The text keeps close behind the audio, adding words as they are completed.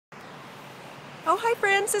Oh, hi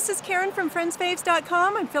friends, this is Karen from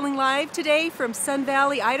friendsfavz.com. I'm filming live today from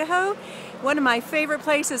SunValley, Idaho. One of my favorite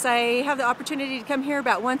places. I have the opportunity to come here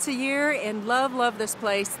about once a year and love this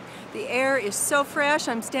place. The air is so fresh.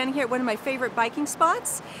 I'm standing here at one of my favorite biking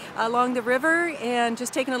spots along the river and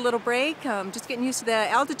just taking a little break, just getting used to the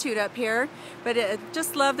altitude up here. But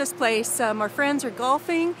just love this place. Our friends are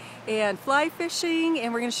golfing and fly fishing,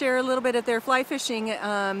 and we're going to share a little bit of their fly fishing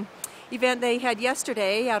event they had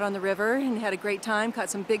yesterday out on the river, and had a great time, caught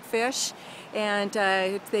some big fish, and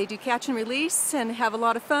they do catch and release and have a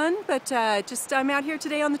lot of fun. But I'm out here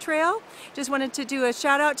today on the trail. Just wanted to do a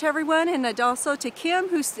shout out to everyone, and also to Kim,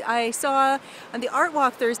 who I saw on the art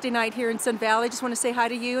walk Thursday night here in SunValley. Just want to say hi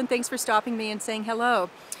to you and thanks for stopping me and saying hello.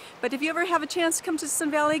 But if you ever have a chance to come to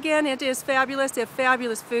SunValley again, it is fabulous. They have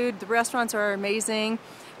fabulous food. The restaurants are amazing.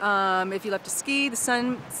 If you love to ski, the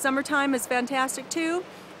summertime is fantastic too.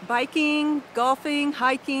 Biking, golfing,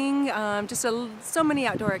 hiking, so many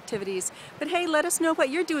outdoor activities. But hey, let us know what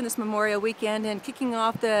you're doing this Memorial weekend and kicking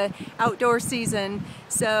off the outdoor season.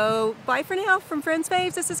 So bye for now from Friends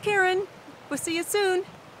Faves. This is Karen. We'll see you soon.